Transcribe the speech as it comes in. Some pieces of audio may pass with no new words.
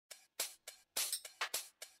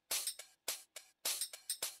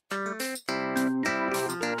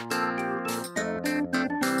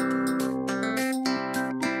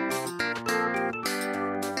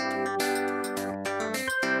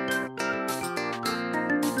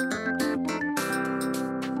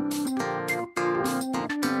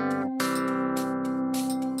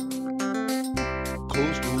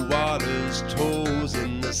his toes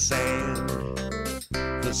in the sand.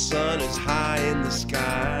 The sun is high in the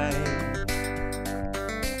sky,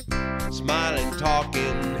 smiling,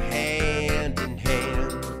 talking, hand in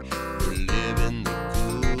hand. We're living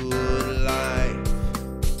the good life.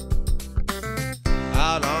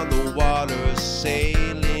 Out on the water,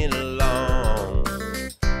 sailing along.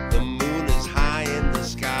 The moon is high in the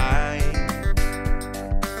sky.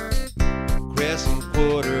 Crescent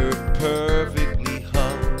quarter, perfectly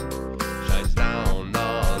hung, shines down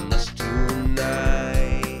on us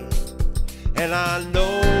tonight. And I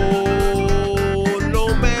know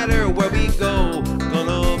no matter where we go,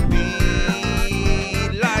 gonna be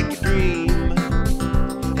like a dream.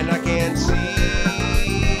 And I can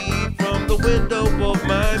see from the window of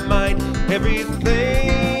my mind, everything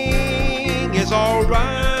is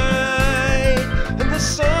alright. And the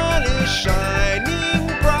sun is shining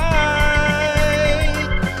bright.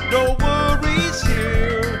 No worries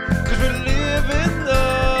here, 'cause we're living the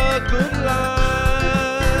good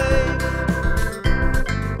life.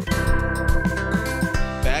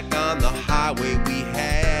 Back on the highway we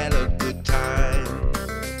had a good time.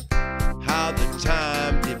 How the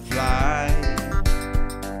time did fly.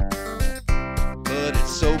 But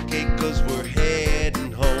it's okay, 'cause we're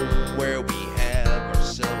heading home, where we have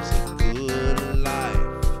ourselves a good life.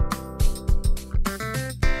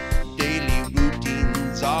 Daily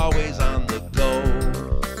routines always on the go.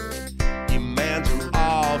 Demands are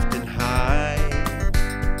often high,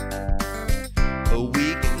 but we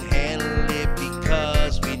can handle it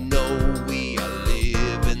because we know we are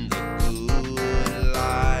living the good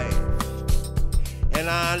life. And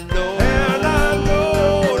I know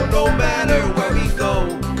no matter where we go,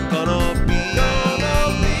 gonna be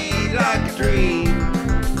like a dream.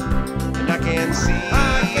 And I can see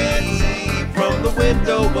from the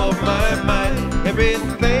window of my mind,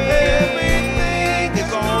 everything